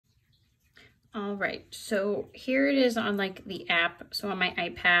All right, so here it is on like the app, so on my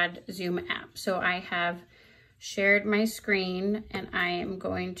iPad Zoom app. So I have shared my screen and I am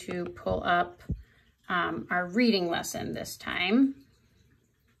going to pull up our reading lesson this time.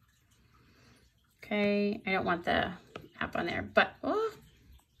 Okay, I don't want the app on there, but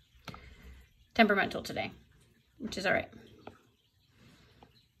temperamental today, which is all right.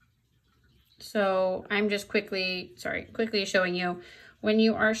 So I'm just quickly showing you, when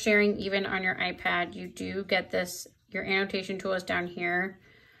you are sharing even on your iPad, you do get this, your annotation tool is down here,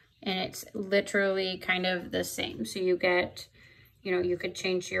 and it's literally kind of the same. So you get, you know, you could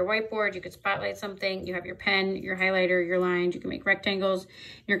change to your whiteboard, you could spotlight something, you have your pen, your highlighter, your lines, you can make rectangles,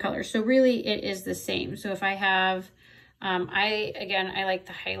 your colors. So really it is the same. So if I have, I like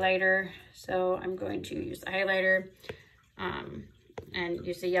the highlighter, so I'm going to use the highlighter and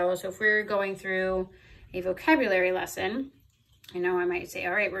use the yellow. So if we're going through a vocabulary lesson, I know I might say,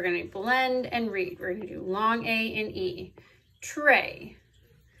 all right, we're going to blend and read. We're going to do long A and E, tray.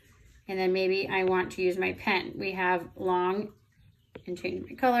 And then maybe I want to use my pen. We have long, and change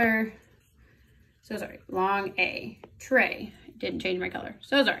my color. So sorry, long A, tray. Didn't change my color,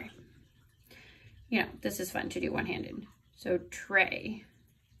 so sorry. You know, this is fun to do one-handed. So tray,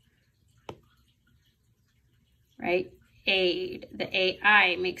 right? Aid, the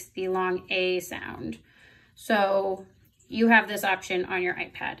AI makes the long A sound. So you have this option on your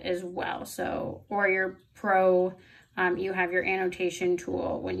iPad as well. So, or your Pro, you have your annotation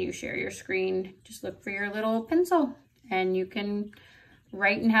tool. When you share your screen, just look for your little pencil and you can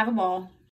write and have a ball.